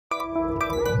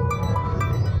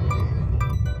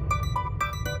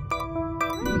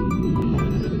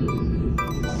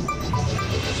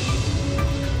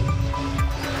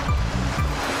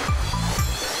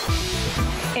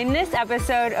this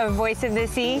episode of Voice of the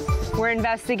Sea, we're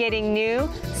investigating new,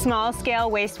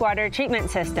 small-scale wastewater treatment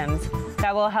systems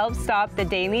that will help stop the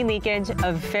daily leakage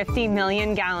of 50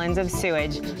 million gallons of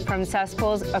sewage from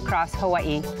cesspools across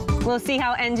Hawaii. We'll see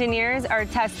how engineers are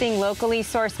testing locally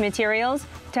sourced materials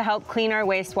to help clean our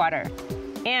wastewater,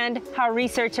 and how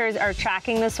researchers are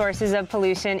tracking the sources of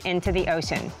pollution into the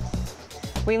ocean.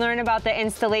 We learn about the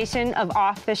installation of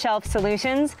off-the-shelf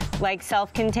solutions like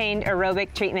self-contained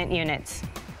aerobic treatment units.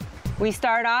 We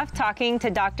start off talking to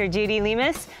Dr. Judy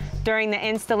Lemus during the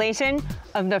installation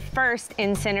of the first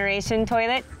incineration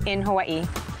toilet in Hawaii.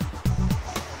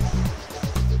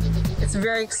 It's a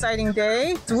very exciting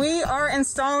day. We are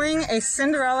installing a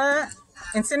Cinderella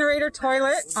incinerator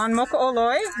toilet on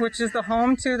Mokuʻoloi, which is the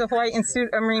home to the Hawaii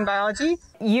Institute of Marine Biology.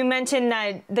 You mentioned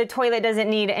that the toilet doesn't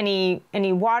need any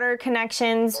water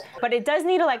connections, but it does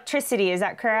need electricity, is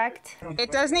that correct?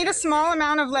 It does need a small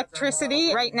amount of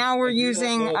electricity. Right now we're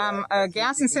using a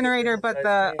gas incinerator, but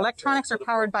the electronics are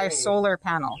powered by a solar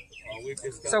panel.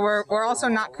 So we're also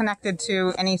not connected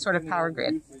to any sort of power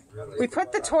grid. We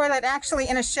put the toilet actually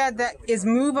in a shed that is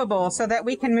movable so that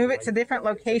we can move it to different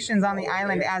locations on the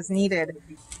island as needed.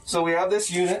 So we have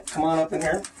this unit, come on up in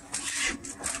here.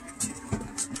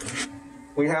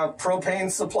 We have propane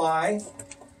supply,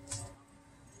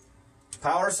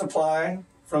 power supply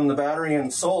from the battery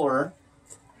and solar,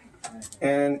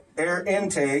 and air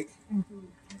intake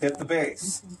at the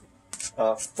base.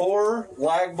 4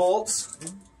 lag bolts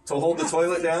to hold the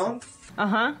toilet down.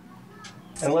 Uh-huh.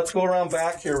 And let's go around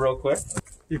back here real quick.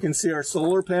 You can see our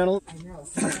solar panel.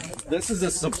 This is a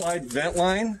supplied vent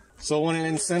line. So when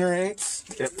it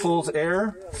incinerates, it pulls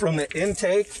air from the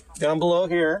intake down below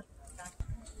here.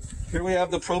 Here we have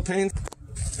the propane.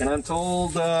 And I'm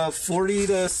told 40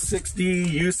 to 60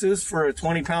 uses for a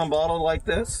 20-pound bottle like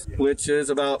this, which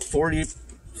is about 40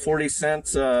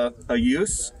 cents a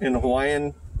use in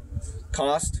Hawaiian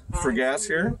cost for gas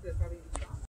here.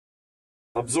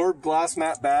 Absorbed glass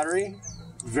mat battery.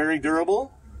 Very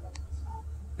durable.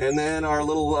 And then our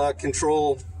little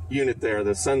control unit there,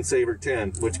 the Sunsaver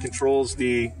 10, which controls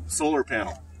the solar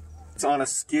panel. It's on a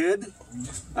skid.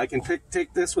 I can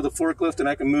take this with a forklift and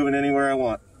I can move it anywhere I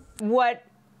want. What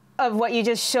of what you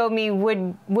just showed me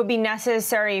would be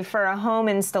necessary for a home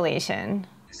installation?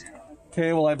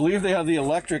 Okay, well I believe they have the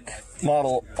electric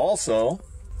model also,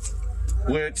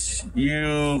 which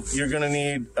you're going to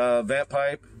need a vent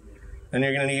pipe and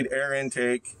you're going to need air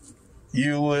intake.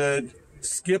 You would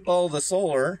skip all the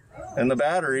solar and the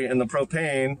battery and the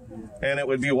propane, and it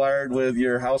would be wired with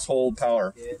your household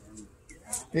power.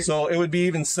 So it would be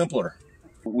even simpler.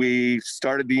 We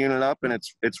started the unit up and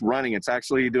it's running. It's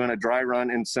actually doing a dry run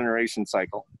incineration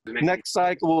cycle. Next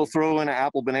cycle we'll throw in an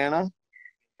apple banana,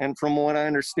 and from what I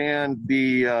understand,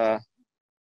 the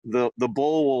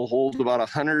bowl will hold about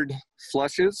 100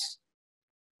 flushes.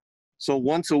 So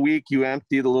once a week you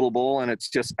empty the little bowl and it's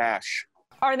just ash.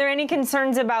 Are there any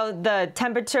concerns about the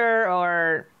temperature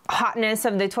or hotness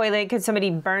of the toilet? Could somebody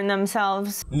burn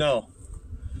themselves? No.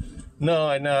 No,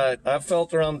 I've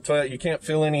felt around the toilet. You can't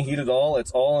feel any heat at all. It's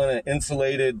all in an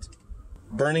insulated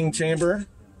burning chamber.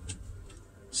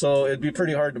 So it'd be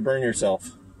pretty hard to burn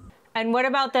yourself. And what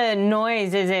about the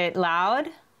noise? Is it loud?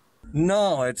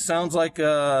 No, it sounds like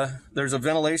there's a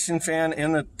ventilation fan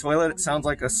in the toilet. It sounds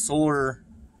like a solar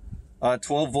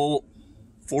 12-volt,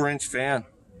 4-inch fan.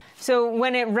 So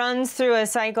when it runs through a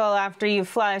cycle after you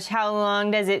flush, how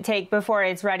long does it take before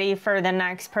it's ready for the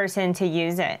next person to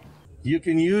use it? You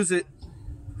can use it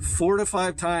 4 to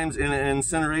 5 times in an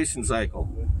incineration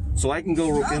cycle. So I can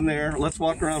go in there. Let's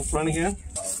walk around front again.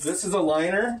 This is a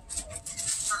liner.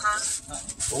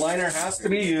 The liner has to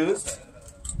be used.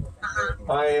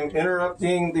 I am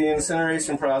interrupting the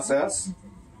incineration process.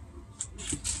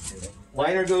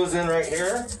 Liner goes in right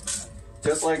here,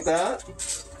 just like that.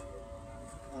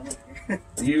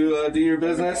 You do your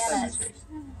business,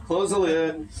 close the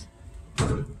lid,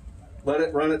 let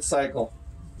it run its cycle.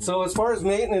 So as far as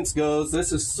maintenance goes,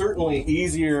 this is certainly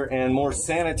easier and more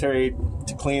sanitary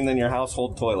to clean than your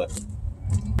household toilet.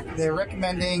 They're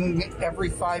recommending every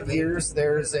 5 years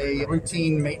there's a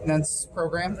routine maintenance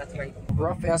program.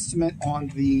 Rough estimate on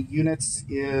the units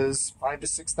is $5,000 to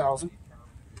 $6,000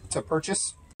 to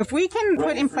purchase. If we can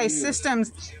put in place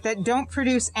systems that don't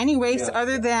produce any waste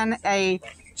other than a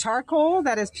charcoal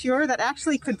that is pure, that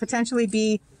actually could potentially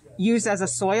be used as a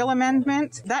soil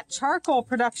amendment, that charcoal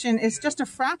production is just a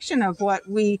fraction of what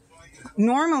we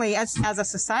normally as a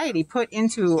society put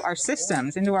into our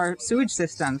systems, into our sewage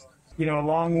systems. You know,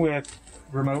 along with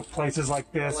remote places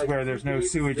like this where there's no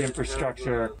sewage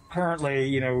infrastructure, currently,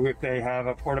 you know, if they have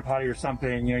a porta potty or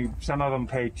something, you know, some of them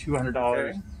pay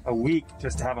 $200 a week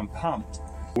just to have them pumped.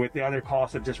 With the other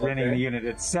cost of just renting the unit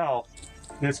itself,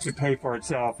 this could pay for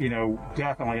itself, you know,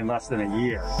 definitely in less than a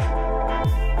year.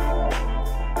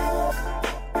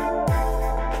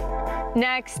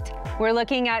 Next, we're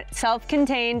looking at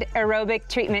self-contained aerobic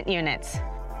treatment units.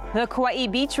 The Kauai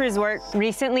Beach Resort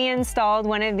recently installed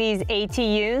one of these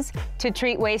ATUs to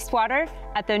treat wastewater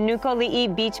at the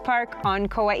Nukoli'i Beach Park on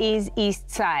Kauai's east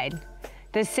side.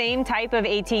 The same type of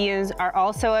ATUs are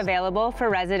also available for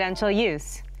residential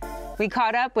use. We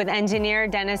caught up with engineer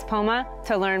Dennis Poma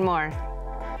to learn more.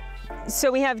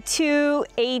 So we have two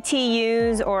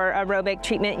ATUs, or aerobic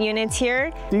treatment units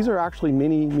here. These are actually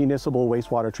mini municipal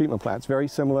wastewater treatment plants, very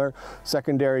similar.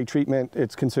 Secondary treatment,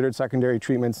 it's considered secondary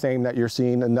treatment, same that you're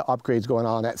seeing in the upgrades going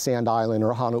on at Sand Island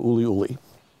or Honolulu.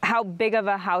 How big of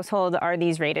a household are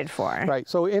these rated for? Right,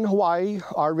 so in Hawaii,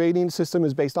 our rating system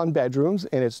is based on bedrooms,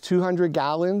 and it's 200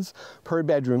 gallons per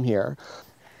bedroom here.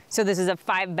 So this is a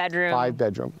 5-bedroom?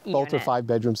 5-bedroom. Both are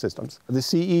 5-bedroom systems. The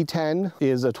CE10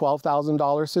 is a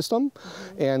 $12,000 system,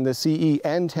 and the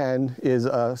CEN10 is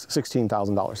a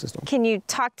 $16,000 system. Can you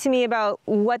talk to me about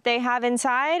what they have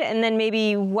inside, and then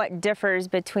maybe what differs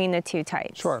between the two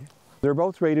types? Sure. They're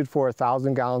both rated for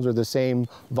 1,000 gallons or the same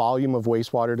volume of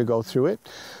wastewater to go through it.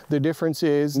 The difference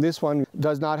is this one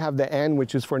does not have the N,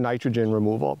 which is for nitrogen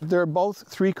removal. They're both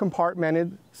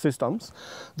 3-compartmented systems.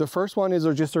 The first one is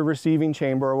just a receiving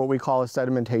chamber, or what we call a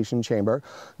sedimentation chamber.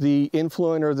 The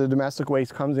influent or the domestic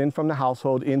waste comes in from the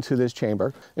household into this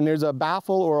chamber. And there's a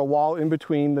baffle or a wall in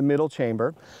between the middle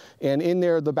chamber. And in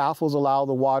there, the baffles allow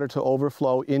the water to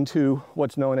overflow into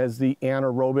what's known as the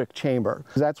anaerobic chamber.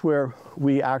 That's where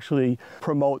we actually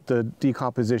promote the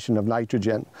decomposition of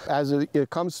nitrogen. As it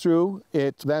comes through,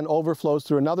 it then overflows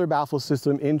through another baffle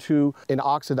system into an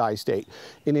oxidized state.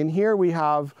 And in here we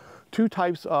have two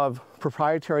types of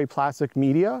proprietary plastic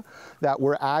media that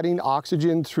we're adding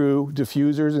oxygen through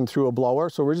diffusers and through a blower.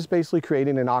 So we're just basically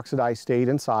creating an oxidized state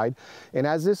inside. And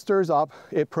as this stirs up,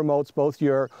 it promotes both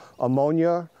your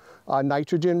ammonia,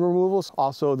 nitrogen removals,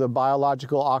 also the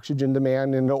biological oxygen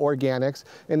demand in the organics,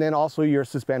 and then also your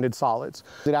suspended solids.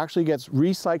 It actually gets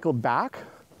recycled back,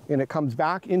 and it comes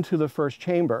back into the first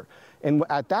chamber. And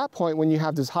at that point, when you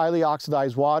have this highly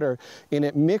oxidized water and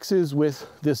it mixes with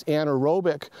this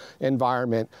anaerobic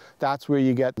environment, that's where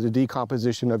you get the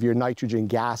decomposition of your nitrogen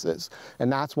gases.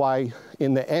 And that's why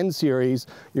in the N series,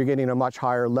 you're getting a much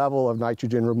higher level of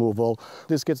nitrogen removal.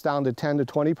 This gets down to 10 to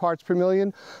 20 parts per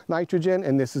million nitrogen,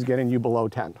 and this is getting you below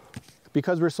 10.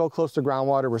 Because we're so close to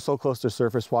groundwater, we're so close to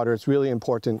surface water, it's really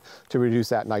important to reduce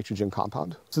that nitrogen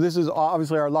compound. So this is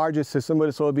obviously our largest system,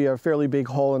 but so it'll be a fairly big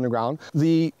hole in the ground.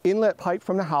 The inlet pipe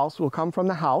from the house will come from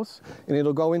the house, and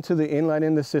it'll go into the inlet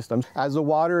in the system. As the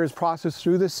water is processed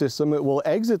through the system, it will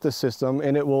exit the system,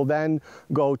 and it will then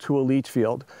go to a leach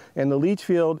field. And the leach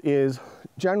field is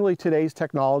generally today's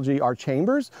technology are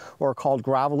chambers, or called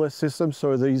gravelous systems.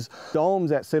 So these domes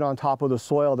that sit on top of the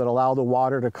soil that allow the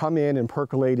water to come in and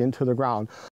percolate into the ground.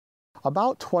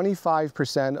 About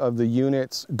 25% of the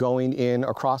units going in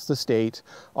across the state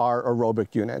are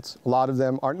aerobic units. A lot of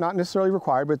them are not necessarily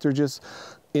required, but they're just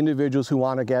individuals who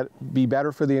want to be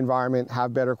better for the environment,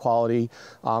 have better quality,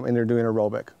 and they're doing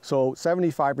aerobic. So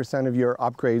 75% of your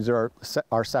upgrades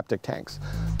are septic tanks.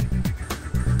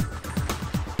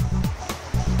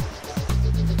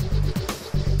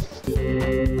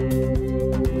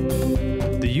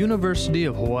 The University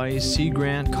of Hawaii's Sea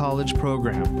Grant College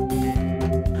program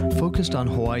focused on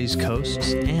Hawaii's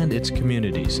coasts and its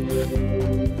communities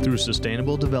through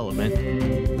sustainable development,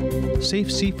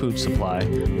 safe seafood supply,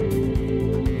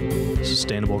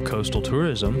 sustainable coastal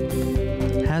tourism,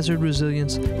 hazard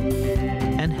resilience,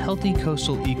 and healthy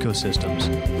coastal ecosystems.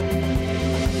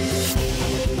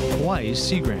 Hawaii's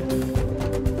Sea Grant.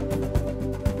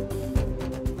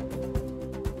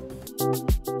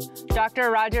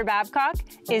 Dr. Roger Babcock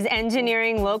is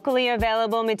engineering locally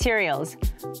available materials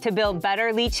to build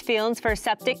better leach fields for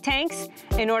septic tanks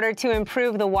in order to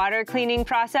improve the water cleaning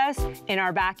process in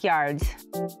our backyards.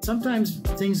 Sometimes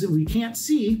things that we can't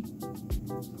see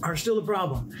are still a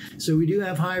problem. So we do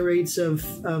have high rates of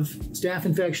staph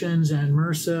infections and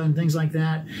MRSA and things like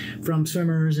that from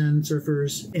swimmers and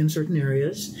surfers in certain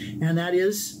areas. And that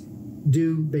is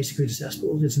due basically to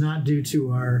cesspools. It's not due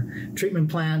to our treatment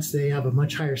plants. They have a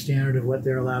much higher standard of what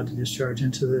they're allowed to discharge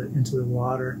into the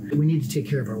water. We need to take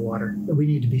care of our water. We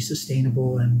need to be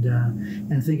sustainable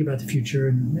and think about the future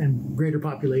and greater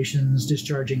populations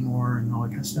discharging more and all that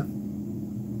kind of stuff.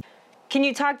 Can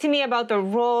you talk to me about the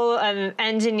role of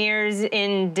engineers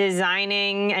in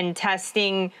designing and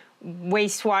testing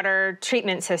wastewater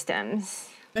treatment systems?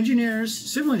 Engineers,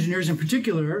 civil engineers in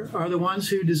particular, are the ones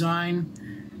who design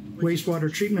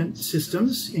wastewater treatment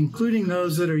systems, including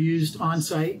those that are used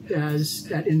on-site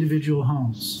at individual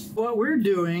homes. What we're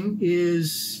doing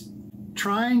is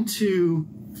trying to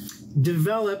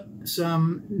develop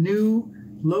some new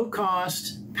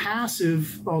low-cost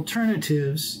passive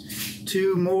alternatives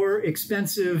to more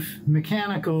expensive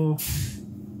mechanical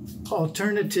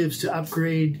alternatives to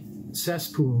upgrade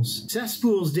cesspools.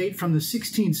 Cesspools date from the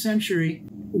 16th century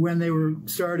when they were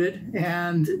started,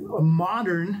 and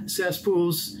modern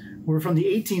cesspools were from the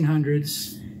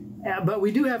 1800s. But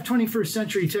we do have 21st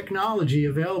century technology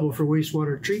available for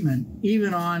wastewater treatment,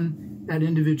 even at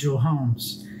individual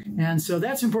homes. And so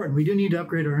that's important. We do need to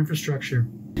upgrade our infrastructure.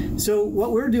 So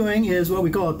what we're doing is what we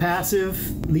call a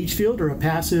passive leach field or a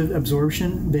passive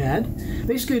absorption bed.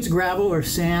 Basically, it's gravel or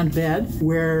sand bed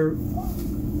where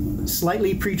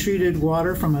slightly pretreated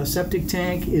water from a septic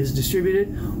tank is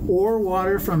distributed, or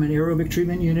water from an aerobic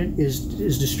treatment unit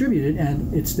is distributed,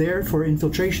 and it's there for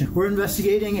infiltration. We're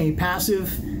investigating a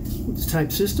passive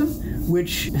type system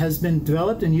which has been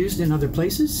developed and used in other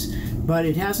places, but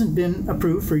it hasn't been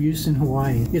approved for use in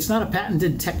Hawaii. It's not a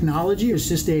patented technology, it's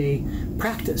just a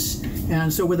practice.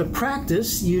 And so with a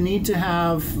practice, you need to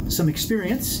have some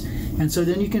experience, and so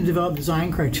then you can develop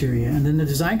design criteria. And then the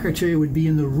design criteria would be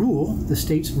in the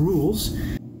state's rules.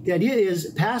 The idea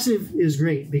is passive is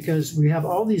great because we have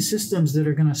all these systems that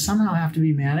are going to somehow have to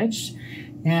be managed.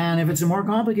 And if it's a more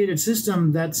complicated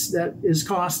system, that is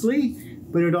costly,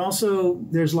 but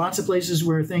there's lots of places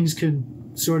where things could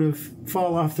sort of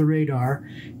fall off the radar.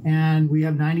 And we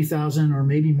have 90,000 or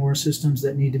maybe more systems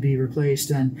that need to be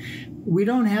replaced. And we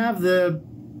don't have the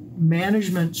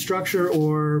management structure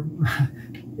or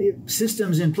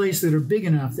systems in place that are big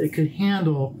enough that could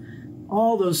handle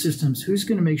all those systems. Who's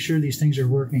going to make sure these things are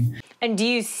working? And do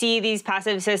you see these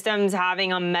passive systems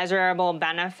having a measurable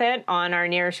benefit on our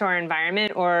nearshore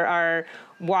environment or our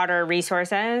water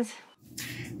resources?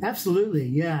 Absolutely,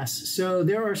 yes. So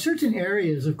there are certain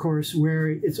areas, of course,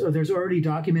 where there's already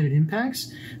documented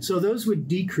impacts. So those would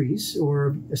decrease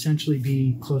or essentially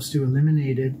be close to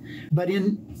eliminated. But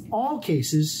in all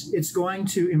cases, it's going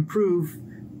to improve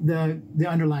the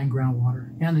underlying groundwater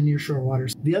and the nearshore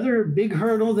waters. The other big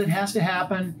hurdle that has to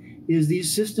happen is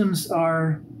these systems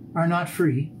are not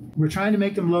free. We're trying to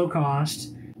make them low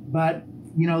cost, but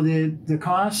the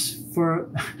costs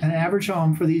for an average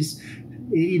home for these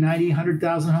 80, 90,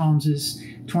 100,000 homes is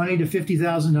 $20,000 to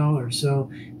 $50,000.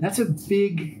 So that's a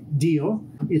big deal.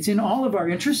 It's in all of our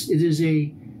interests. It is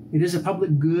a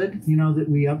public good, that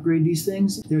we upgrade these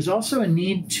things. There's also a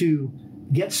need to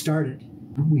get started.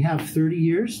 We have 30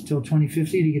 years till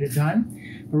 2050 to get it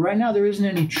done. But right now there isn't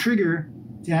any trigger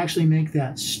to actually make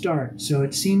that start. So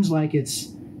it seems like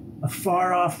it's a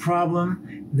far off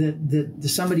problem that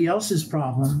somebody else's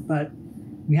problem, but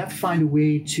we have to find a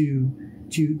way to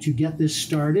get this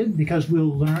started because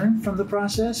we'll learn from the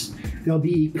process. There'll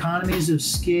be economies of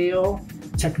scale,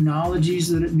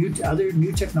 technologies other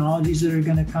new technologies that are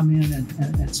going to come in,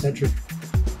 and et cetera.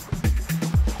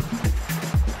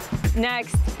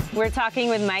 Next, we're talking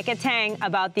with Micah Tang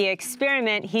about the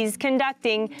experiment he's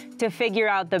conducting to figure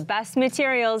out the best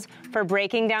materials for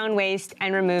breaking down waste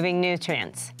and removing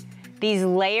nutrients. These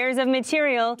layers of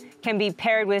material can be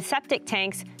paired with septic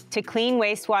tanks to clean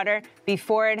wastewater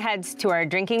before it heads to our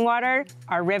drinking water,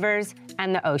 our rivers,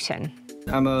 and the ocean.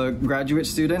 I'm a graduate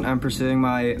student. I'm pursuing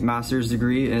my master's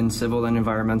degree in civil and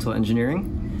environmental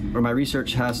engineering, where my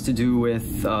research has to do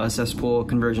with cesspool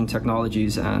conversion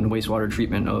technologies and wastewater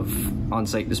treatment of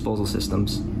on-site disposal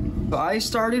systems. I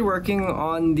started working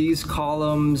on these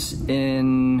columns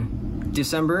in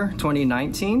December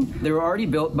 2019. They were already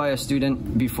built by a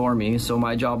student before me, so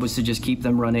my job was to just keep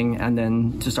them running and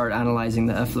then to start analyzing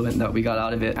the effluent that we got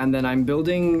out of it. And then I'm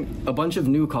building a bunch of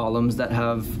new columns that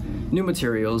have new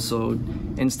materials. So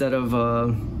instead of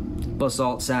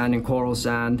basalt sand and coral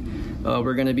sand,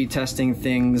 we're going to be testing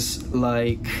things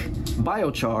like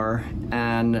biochar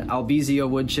and albizia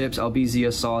wood chips,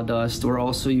 albizia sawdust. We're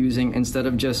also using, instead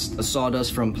of just a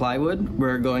sawdust from plywood,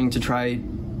 we're going to try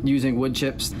using wood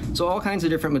chips. So all kinds of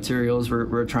different materials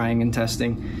we're trying and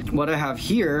testing. What I have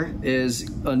here is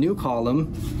a new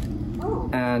column.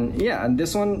 And yeah, and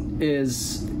this one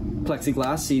is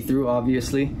plexiglass, see-through,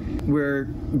 obviously. We're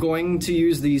going to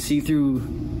use these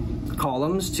see-through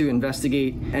columns to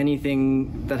investigate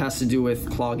anything that has to do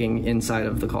with clogging inside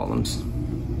of the columns.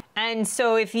 And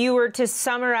so if you were to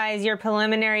summarize your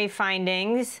preliminary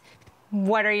findings,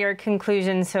 what are your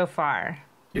conclusions so far?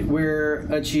 We're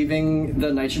achieving the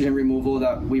nitrogen removal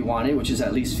that we wanted, which is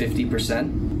at least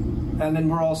 50%. And then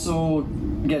we're also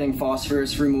getting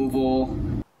phosphorus removal.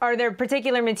 Are there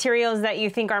particular materials that you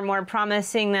think are more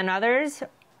promising than others?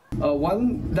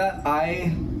 One that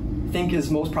I think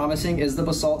is most promising is the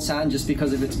basalt sand, just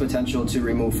because of its potential to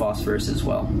remove phosphorus as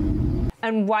well.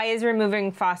 And why is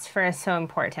removing phosphorus so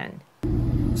important?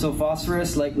 So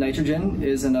phosphorus, like nitrogen,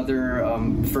 is another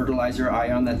fertilizer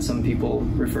ion that some people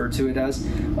refer to it as,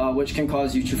 which can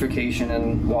cause eutrophication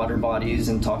in water bodies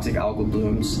and toxic algal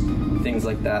blooms, things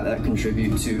like that, that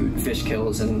contribute to fish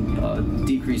kills and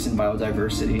decrease in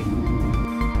biodiversity.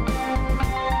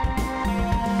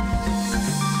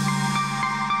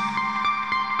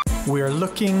 We are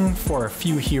looking for a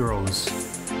few heroes,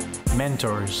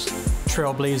 mentors,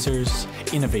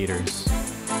 trailblazers, innovators.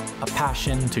 A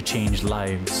passion to change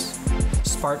lives,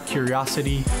 spark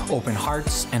curiosity, open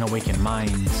hearts, and awaken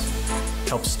minds.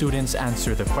 Help students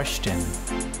answer the question,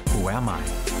 who am I?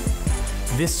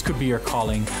 This could be your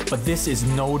calling, but this is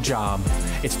no job.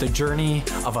 It's the journey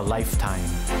of a lifetime.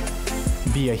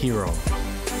 Be a hero.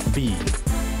 Be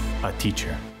a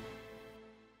teacher.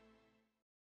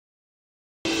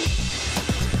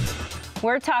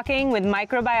 We're talking with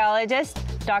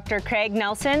microbiologist Dr. Craig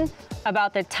Nelson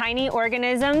about the tiny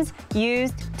organisms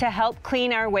used to help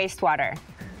clean our wastewater.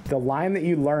 The line that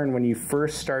you learn when you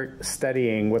first start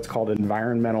studying what's called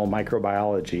environmental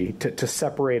microbiology, to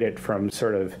separate it from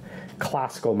sort of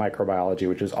classical microbiology,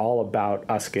 which is all about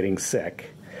us getting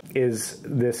sick, is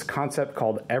this concept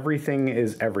called everything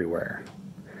is everywhere.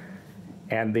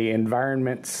 And the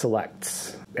environment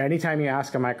selects. Anytime you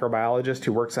ask a microbiologist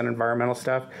who works on environmental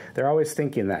stuff, they're always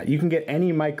thinking that. You can get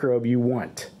any microbe you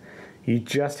want. You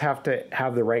just have to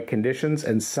have the right conditions,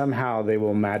 and somehow they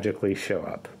will magically show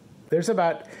up. There's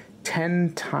about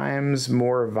 10 times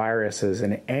more viruses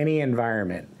in any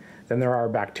environment than there are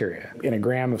bacteria. In a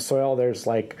gram of soil, there's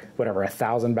like,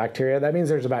 1,000 bacteria. That means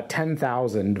there's about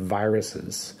 10,000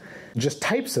 viruses, just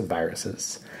types of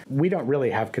viruses. We don't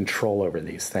really have control over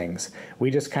these things. We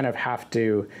just kind of have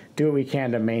to do what we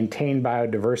can to maintain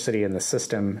biodiversity in the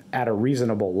system at a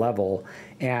reasonable level,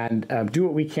 and do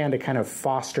what we can to kind of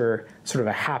foster sort of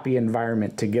a happy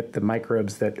environment to get the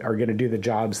microbes that are going to do the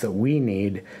jobs that we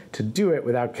need to do it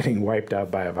without getting wiped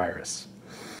out by a virus.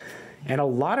 And a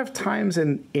lot of times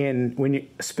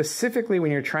specifically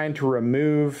when you're trying to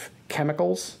remove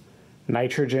chemicals,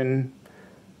 nitrogen,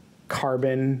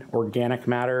 carbon, organic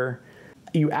matter,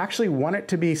 you actually want it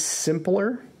to be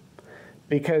simpler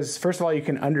because, first of all, you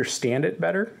can understand it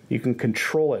better, you can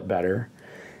control it better,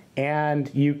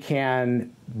 and you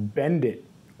can bend it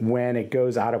when it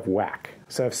goes out of whack.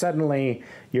 So if suddenly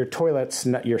your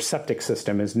your septic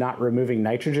system is not removing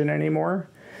nitrogen anymore,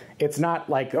 it's not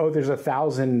like, oh, there's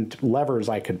 1,000 levers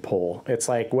I could pull. It's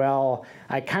like, well,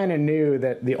 I kind of knew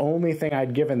that the only thing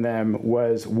I'd given them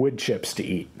was wood chips to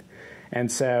eat. And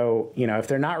so, if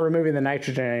they're not removing the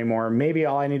nitrogen anymore, maybe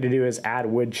all I need to do is add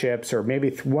wood chips, or maybe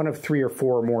one of 3 or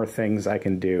 4 more things I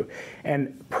can do.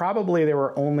 And probably there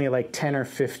were only like 10 or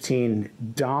 15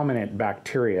 dominant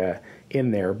bacteria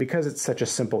in there because it's such a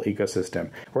simple ecosystem.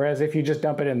 Whereas if you just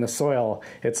dump it in the soil,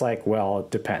 it's like, well,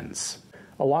 it depends.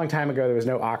 A long time ago, there was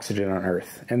no oxygen on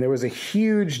Earth, and there was a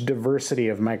huge diversity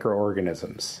of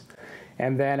microorganisms.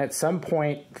 And then at some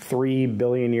point, 3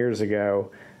 billion years ago,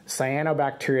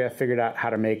 cyanobacteria figured out how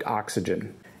to make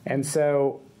oxygen. And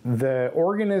so the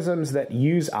organisms that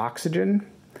use oxygen,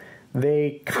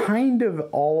 they kind of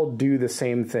all do the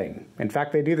same thing. In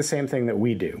fact, they do the same thing that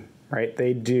we do, right?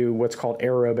 They do what's called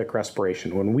aerobic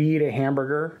respiration. When we eat a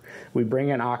hamburger, we bring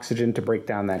in oxygen to break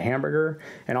down that hamburger.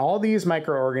 And all these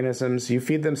microorganisms, you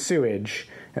feed them sewage,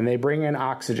 and they bring in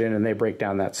oxygen and they break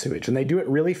down that sewage. And they do it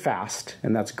really fast,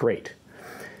 and that's great.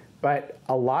 But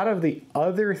a lot of the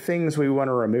other things we want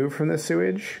to remove from the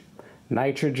sewage,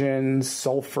 nitrogen,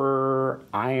 sulfur,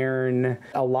 iron,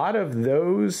 a lot of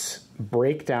those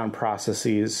breakdown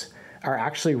processes are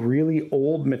actually really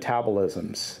old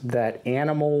metabolisms that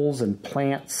animals and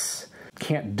plants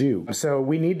can't do. So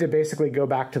we need to basically go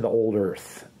back to the old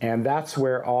Earth. And that's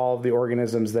where all the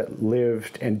organisms that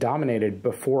lived and dominated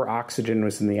before oxygen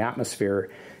was in the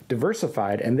atmosphere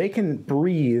diversified, and they can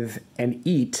breathe and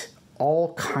eat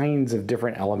all kinds of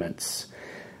different elements.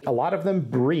 A lot of them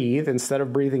breathe, instead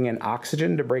of breathing in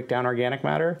oxygen to break down organic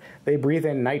matter, they breathe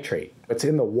in nitrate. It's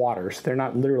in the water, so they're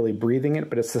not literally breathing it,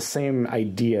 but it's the same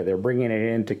idea. They're bringing it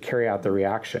in to carry out the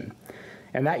reaction.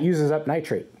 And that uses up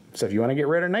nitrate. So if you want to get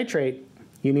rid of nitrate,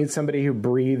 you need somebody who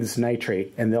breathes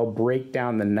nitrate, and they'll break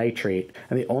down the nitrate.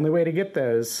 And the only way to get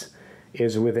those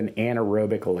is with an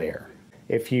anaerobic layer.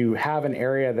 If you have an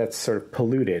area that's sort of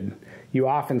polluted, you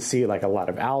often see like a lot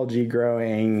of algae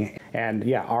growing. And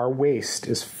yeah, our waste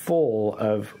is full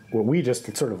of what we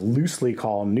just sort of loosely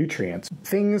call nutrients.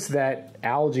 Things that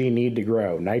algae need to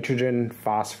grow: nitrogen,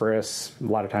 phosphorus, a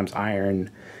lot of times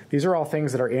iron. These are all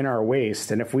things that are in our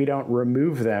waste, and if we don't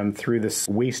remove them through this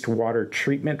wastewater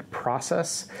treatment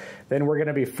process, then we're going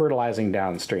to be fertilizing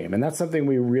downstream. And that's something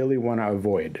we really want to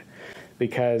avoid,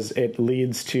 because it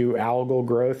leads to algal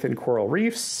growth in coral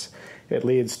reefs. It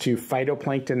leads to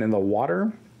phytoplankton in the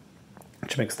water,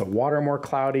 which makes the water more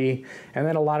cloudy. And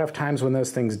then a lot of times when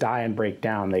those things die and break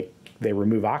down, they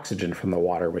remove oxygen from the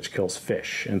water, which kills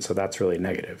fish. And so that's really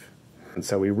negative. And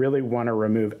so we really want to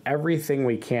remove everything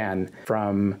we can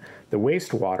from the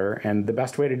wastewater. And the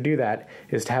best way to do that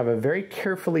is to have a very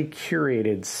carefully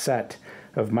curated set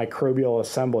of microbial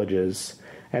assemblages.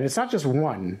 And it's not just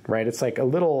one, right? It's like a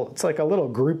little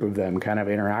group of them kind of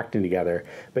interacting together.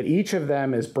 But each of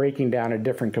them is breaking down a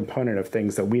different component of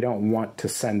things that we don't want to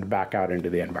send back out into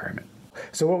the environment.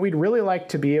 So what we'd really like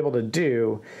to be able to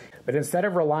do, but instead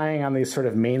of relying on these sort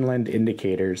of mainland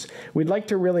indicators, we'd like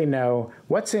to really know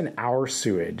what's in our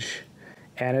sewage.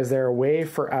 And is there a way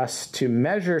for us to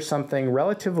measure something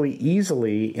relatively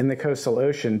easily in the coastal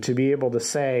ocean to be able to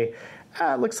say,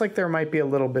 it looks like there might be a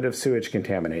little bit of sewage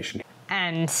contamination.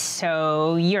 And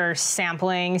so you're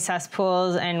sampling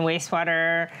cesspools and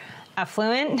wastewater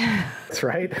effluent? That's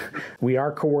right. We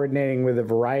are coordinating with a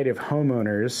variety of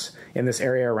homeowners in this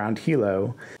area around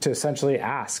Hilo to essentially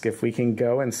ask if we can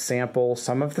go and sample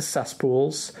some of the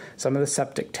cesspools, some of the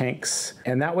septic tanks,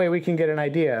 and that way we can get an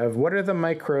idea of what are the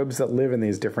microbes that live in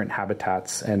these different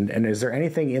habitats, and is there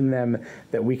anything in them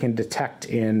that we can detect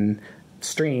in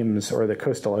streams or the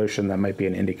coastal ocean that might be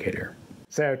an indicator.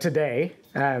 So today,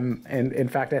 and in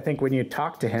fact, I think when you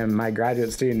talk to him, my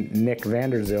graduate student, Nick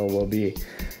Vanderzeel, will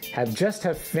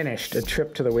have finished a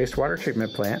trip to the wastewater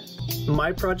treatment plant.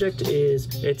 My project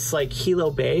it's like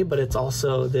Hilo Bay, but it's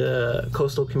also the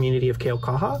coastal community of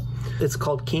Keaukaha. It's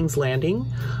called King's Landing,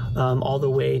 all the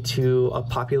way to a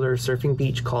popular surfing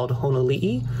beach called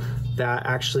Honolulu that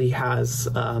actually has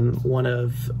one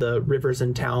of the rivers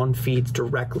in town feeds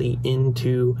directly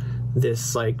into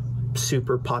this like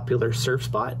super popular surf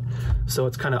spot. So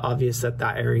it's kind of obvious that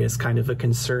that area is kind of a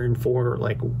concern for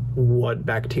like what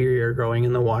bacteria are growing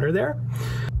in the water there.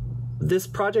 This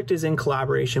project is in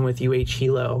collaboration with UH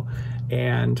Hilo,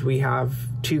 and we have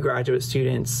 2 graduate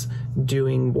students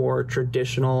doing more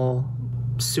traditional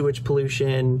sewage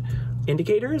pollution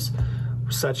indicators,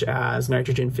 such as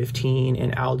nitrogen 15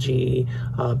 and algae,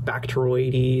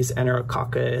 Bacteroides,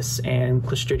 Enterococcus, and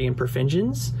Clostridium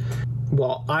perfringens.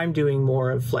 While I'm doing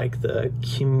more of like the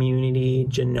community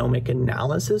genomic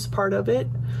analysis part of it.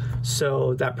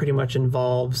 So that pretty much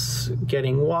involves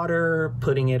getting water,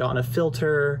 putting it on a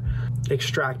filter,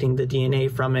 extracting the DNA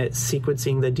from it,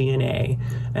 sequencing the DNA,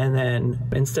 and then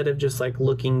instead of just like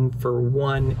looking for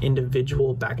one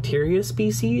individual bacteria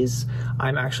species,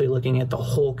 I'm actually looking at the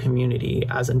whole community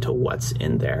as into what's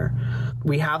in there.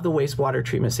 We have the wastewater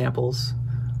treatment samples.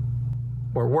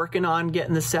 We're working on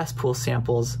getting the cesspool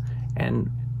samples,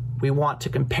 and we want to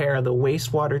compare the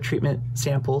wastewater treatment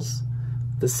samples,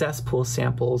 the cesspool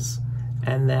samples,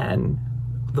 and then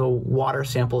the water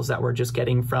samples that we're just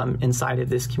getting from inside of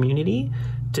this community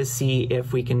to see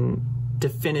if we can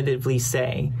definitively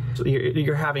say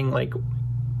you're having like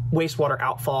wastewater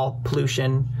outfall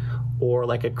pollution, or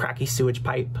like a cracky sewage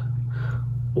pipe,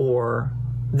 or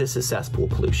this is cesspool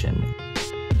pollution.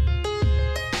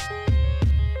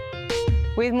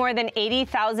 With more than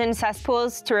 80,000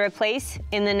 cesspools to replace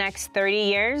in the next 30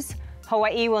 years,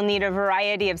 Hawaii will need a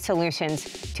variety of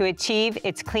solutions to achieve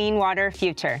its clean water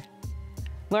future.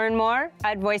 Learn more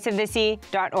at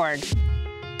voiceofthesea.org.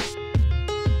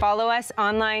 Follow us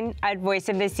online at Voice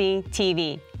of the Sea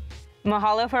TV.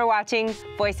 Mahalo for watching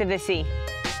Voice of the Sea.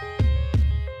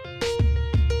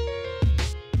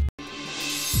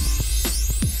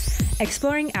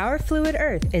 Exploring Our Fluid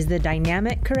Earth is the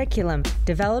dynamic curriculum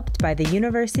developed by the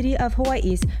University of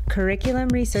Hawaii's Curriculum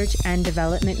Research and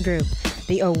Development Group.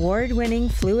 The award-winning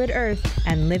Fluid Earth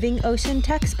and Living Ocean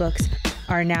textbooks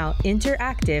are now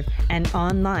interactive and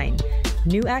online.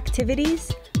 New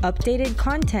activities, updated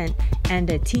content, and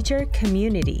a teacher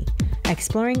community.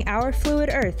 Exploring Our Fluid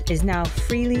Earth is now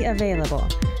freely available.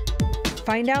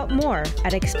 Find out more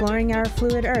at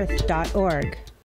exploringourfluidearth.org.